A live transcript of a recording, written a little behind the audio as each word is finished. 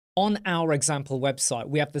On our example website,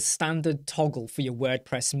 we have the standard toggle for your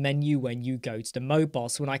WordPress menu when you go to the mobile.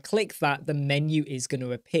 So when I click that, the menu is going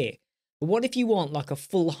to appear. But what if you want like a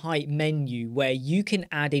full height menu where you can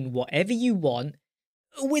add in whatever you want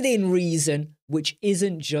within reason, which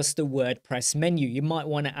isn't just a WordPress menu? You might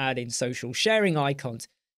want to add in social sharing icons.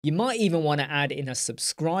 You might even want to add in a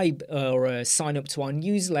subscribe or a sign up to our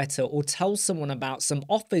newsletter or tell someone about some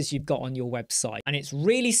offers you've got on your website. And it's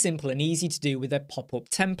really simple and easy to do with a pop-up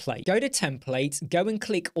template. Go to templates, go and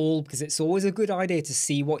click all because it's always a good idea to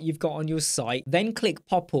see what you've got on your site. Then click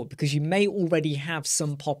pop-up because you may already have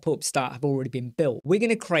some pop-ups that have already been built. We're going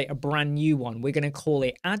to create a brand new one. We're going to call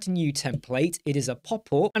it add new template. It is a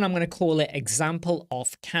pop-up and I'm going to call it example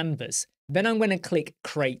off canvas. Then I'm going to click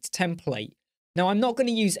create template. Now, I'm not going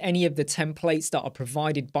to use any of the templates that are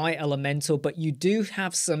provided by Elementor, but you do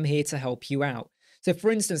have some here to help you out. So for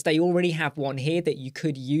instance, they already have one here that you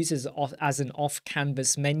could use as an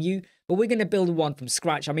off-canvas menu, but we're going to build one from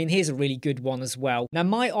scratch. I mean, here's a really good one as well. Now,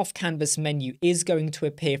 my off-canvas menu is going to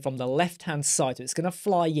appear from the left-hand side. So it's going to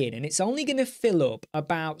fly in and it's only going to fill up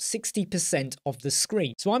about 60% of the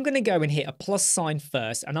screen. So I'm going to go and hit a plus sign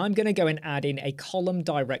first, and I'm going to go and add in a column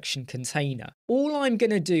direction container. All I'm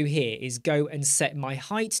going to do here is go and set my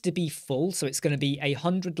height to be full. So it's going to be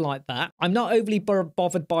 100 like that. I'm not overly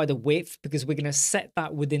bothered by the width because we're going to set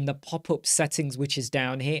that within the pop-up settings, which is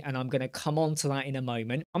down here. And I'm going to come on to that in a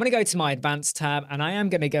moment. I'm going to go to my advanced tab and I am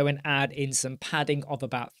going to go and add in some padding of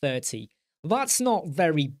about 30. That's not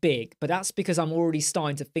very big, but that's because I'm already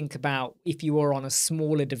starting to think about if you are on a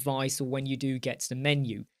smaller device or when you do get to the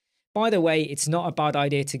menu. By the way, it's not a bad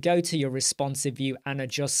idea to go to your responsive view and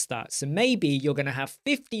adjust that. So maybe you're going to have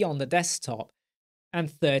 50 on the desktop and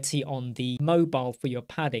 30 on the mobile for your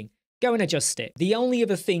padding. Go and adjust it. The only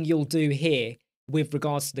other thing you'll do here with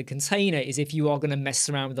regards to the container is if you are going to mess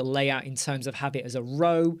around with the layout in terms of have it as a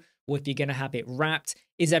row, or if you're going to have it wrapped,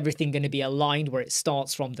 is everything going to be aligned where it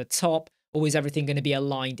starts from the top, or is everything going to be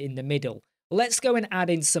aligned in the middle? Let's go and add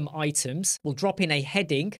in some items. We'll drop in a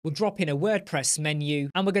heading, we'll drop in a WordPress menu,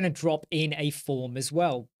 and we're going to drop in a form as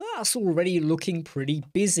well. That's already looking pretty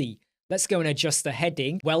busy. Let's go and adjust the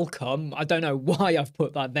heading. Welcome. I don't know why I've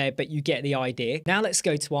put that there, but you get the idea. Now let's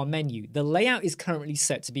go to our menu. The layout is currently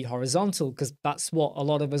set to be horizontal because that's what a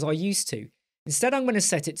lot of us are used to. Instead, I'm going to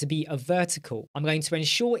set it to be a vertical. I'm going to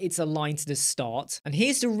ensure it's aligned to the start. And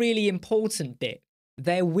here's the really important bit.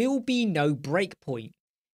 There will be no breakpoint.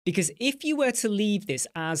 Because if you were to leave this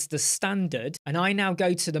as the standard, and I now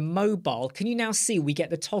go to the mobile, can you now see we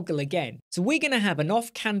get the toggle again? So we're going to have an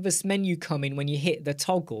off-canvas menu come in when you hit the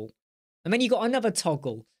toggle. And then you got another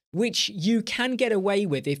toggle, which you can get away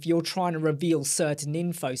with if you're trying to reveal certain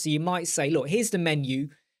info. So you might say, look, here's the menu,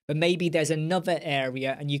 but maybe there's another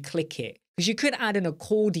area and you click it. Because you could add an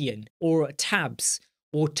accordion or tabs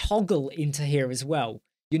or toggle into here as well.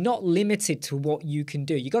 You're not limited to what you can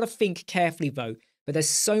do. You got to think carefully though, but there's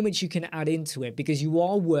so much you can add into it because you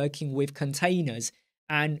are working with containers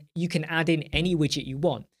and you can add in any widget you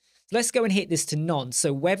want. So let's go and hit this to none.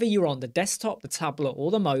 So whether you're on the desktop, the tablet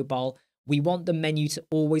or the mobile, we want the menu to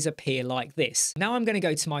always appear like this. Now I'm going to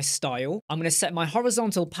go to my style. I'm going to set my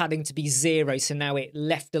horizontal padding to be 0. So now it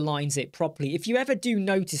left aligns it properly. If you ever do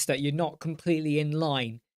notice that you're not completely in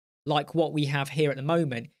line, like what we have here at the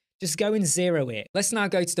moment, just go and 0 it. Let's now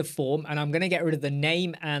go to the form and I'm going to get rid of the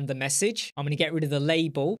name and the message. I'm going to get rid of the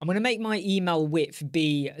label. I'm going to make my email width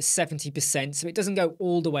be 70% so it doesn't go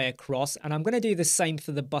all the way across. And I'm going to do the same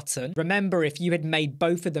for the button. Remember, if you had made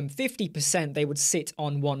both of them 50%, they would sit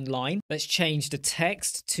on one line. Let's change the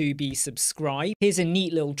text to be subscribe. Here's a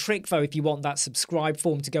neat little trick though. If you want that subscribe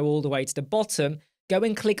form to go all the way to the bottom, go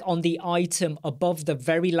and click on the item above the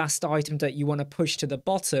very last item that you want to push to the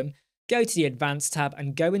bottom. Go to the advanced tab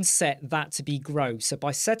and go and set that to be grow. So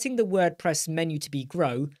by setting the WordPress menu to be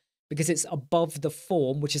grow, because it's above the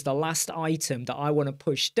form, which is the last item that I want to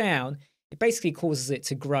push down, it basically causes it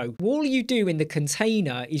to grow. All you do in the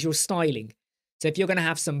container is your styling. So if you're going to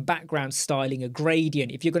have some background styling, a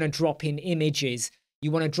gradient, if you're going to drop in images,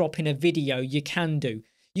 you want to drop in a video, you can do.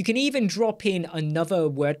 You can even drop in another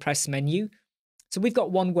WordPress menu. So we've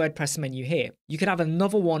got one WordPress menu here. You could have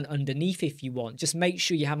another one underneath if you want. Just make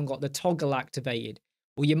sure you haven't got the toggle activated,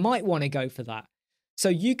 or you might want to go for that. So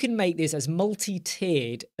you can make this as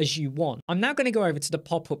multi-tiered as you want. I'm now going to go over to the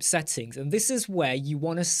pop-up settings, and this is where you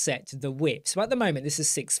want to set the width. So at the moment, this is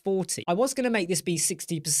 640. I was going to make this be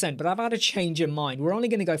 60%, but I've had a change of mind. We're only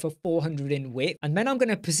going to go for 400 in width, and then I'm going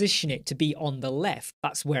to position it to be on the left.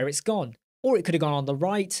 That's where it's gone. Or it could have gone on the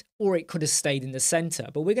right, or it could have stayed in the center,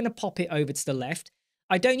 but we're going to pop it over to the left.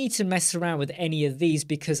 I don't need to mess around with any of these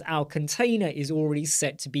because our container is already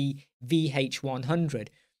set to be VH100.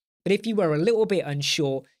 But if you were a little bit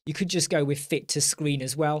unsure, you could just go with fit to screen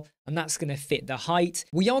as well, and that's going to fit the height.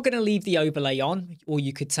 We are going to leave the overlay on, or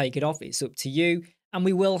you could take it off, it's up to you. And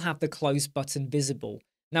we will have the close button visible.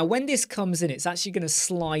 Now, when this comes in, it's actually going to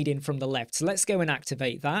slide in from the left. So let's go and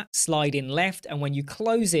activate that. Slide in left, and when you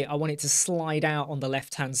close it, I want it to slide out on the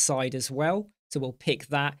left-hand side as well. So we'll pick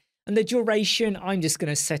that. And the duration, I'm just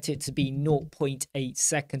going to set it to be 0.8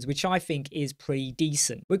 seconds, which I think is pretty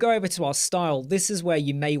decent. We'll go over to our style. This is where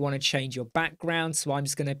you may want to change your background. So I'm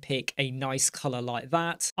just going to pick a nice color like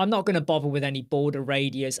that. I'm not going to bother with any border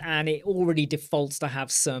radius, and it already defaults to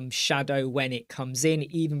have some shadow when it comes in,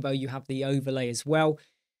 even though you have the overlay as well.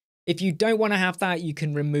 If you don't want to have that, you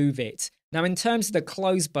can remove it. Now, in terms of the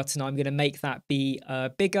close button, I'm going to make that be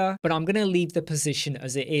bigger, but I'm going to leave the position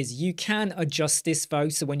as it is. You can adjust this though,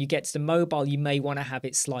 so when you get to the mobile, you may want to have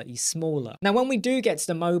it slightly smaller. Now, when we do get to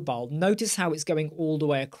the mobile, notice how it's going all the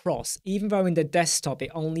way across, even though in the desktop,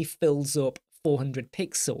 it only fills up 400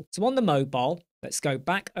 pixel. So on the mobile, let's go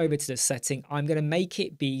back over to the setting. I'm going to make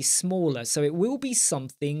it be smaller. So it will be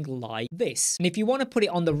something like this. And if you want to put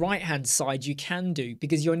it on the right hand side, you can do,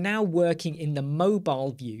 because you're now working in the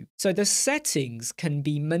mobile view. So the settings can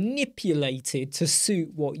be manipulated to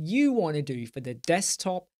suit what you want to do for the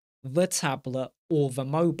desktop, the tablet, or the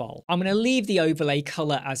mobile. I'm going to leave the overlay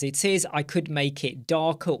color as it is. I could make it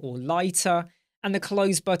darker or lighter. And the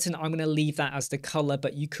close button, I'm going to leave that as the color,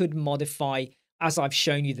 but you could modify, as I've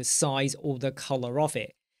shown you, the size or the color of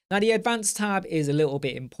it. Now, the advanced tab is a little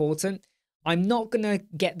bit important. I'm not going to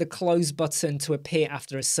get the close button to appear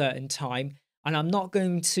after a certain time, and I'm not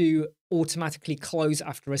going to automatically close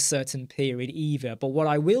after a certain period either. But what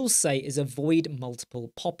I will say is avoid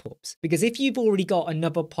multiple pop-ups, because if you've already got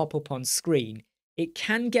another pop-up on screen, it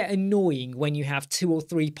can get annoying when you have 2 or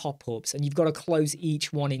 3 pop-ups and you've got to close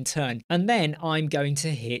each one in turn. And then I'm going to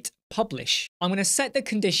hit publish. I'm going to set the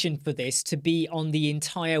condition for this to be on the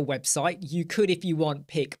entire website. You could, if you want,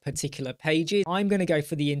 pick particular pages. I'm going to go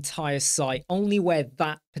for the entire site, only where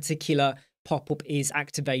that particular pop-up is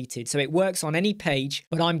activated. So it works on any page,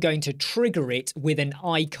 but I'm going to trigger it with an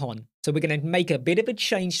icon. So we're going to make a bit of a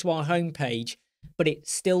change to our home page, but it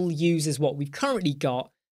still uses what we've currently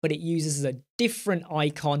got, but it uses a different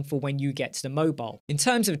icon for when you get to the mobile. In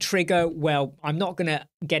terms of trigger, well, I'm not going to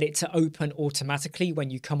get it to open automatically when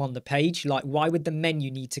you come on the page. Like, why would the menu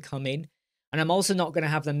need to come in? And I'm also not going to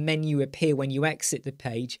have the menu appear when you exit the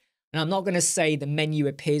page. And I'm not going to say the menu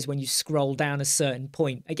appears when you scroll down a certain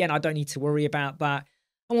point. Again, I don't need to worry about that.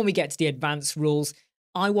 And when we get to the advanced rules,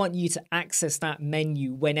 I want you to access that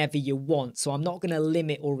menu whenever you want. So I'm not going to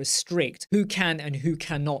limit or restrict who can and who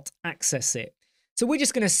cannot access it. So we're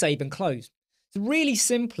just going to save and close. So really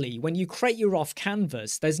simply, when you create your off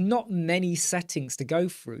canvas, there's not many settings to go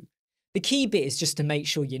through. The key bit is just to make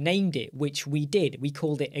sure you named it, which we did. We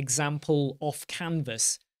called it example off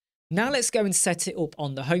canvas. Now let's go and set it up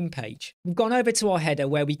on the home page. We've gone over to our header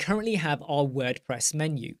where we currently have our WordPress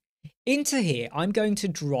menu. Into here, I'm going to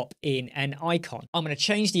drop in an icon. I'm going to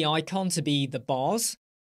change the icon to be the bars.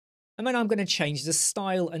 And then I'm going to change the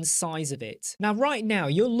style and size of it. Now, right now,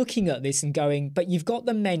 you're looking at this and going, but you've got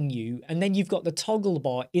the menu and then you've got the toggle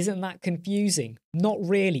bar. Isn't that confusing? Not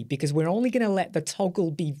really, because we're only going to let the toggle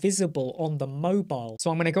be visible on the mobile. So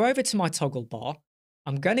I'm going to go over to my toggle bar.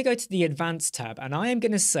 I'm going to go to the advanced tab, and I am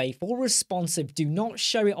going to say for responsive, do not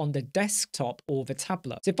show it on the desktop or the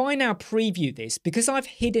tablet. So if I now preview this, because I've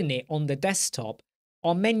hidden it on the desktop,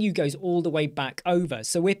 our menu goes all the way back over.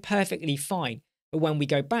 So we're perfectly fine. But when we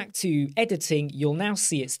go back to editing, you'll now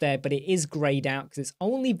see it's there, but it is grayed out because it's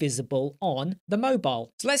only visible on the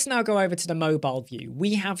mobile. So let's now go over to the mobile view.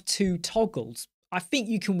 We have 2 toggles. I think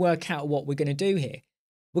you can work out what we're going to do here.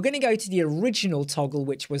 We're going to go to the original toggle,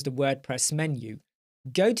 which was the WordPress menu.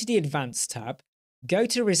 Go to the advanced tab, go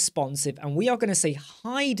to responsive, and we are going to say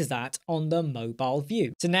hide that on the mobile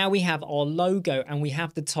view. So now we have our logo and we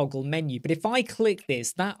have the toggle menu. But if I click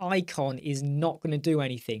this, that icon is not going to do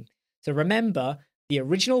anything. So remember, the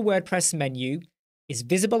original WordPress menu is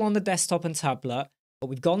visible on the desktop and tablet, but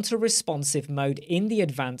we've gone to responsive mode in the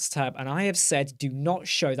advanced tab, and I have said do not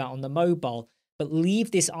show that on the mobile, but leave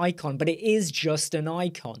this icon, but it is just an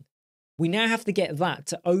icon. We now have to get that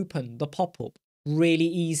to open the pop-up. Really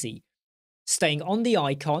easy. Staying on the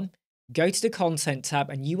icon, go to the content tab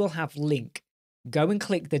and you will have link. Go and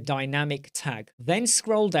click the dynamic tag, then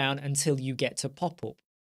scroll down until you get to pop-up.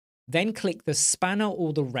 Then click the spanner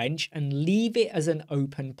or the wrench and leave it as an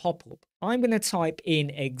open pop-up. I'm going to type in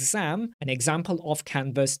exam, an example of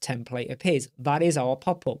canvas template appears. That is our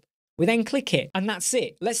pop-up. We then click it and that's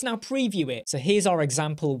it. Let's now preview it. So here's our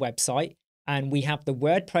example website and we have the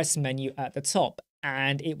WordPress menu at the top.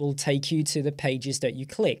 and it will take you to the pages that you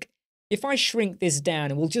click. If I shrink this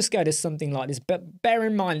down, and we'll just go to something like this, but bear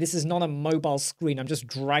in mind, this is not a mobile screen. I'm just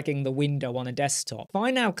dragging the window on a desktop. If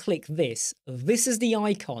I now click this, this is the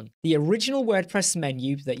icon. The original WordPress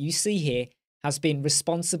menu that you see here has been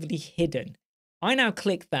responsively hidden. I now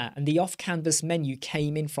click that, and the off-canvas menu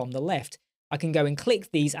came in from the left. I can go and click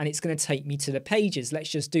these, and it's going to take me to the pages. Let's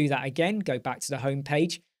just do that again. Go back to the home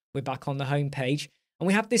page. We're back on the home page, and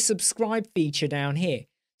we have this subscribe feature down here.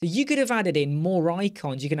 So you could have added in more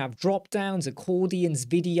icons. You can have drop downs, accordions,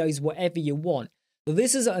 videos, whatever you want. So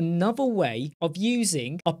this is another way of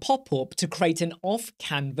using a pop-up to create an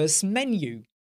off-canvas menu.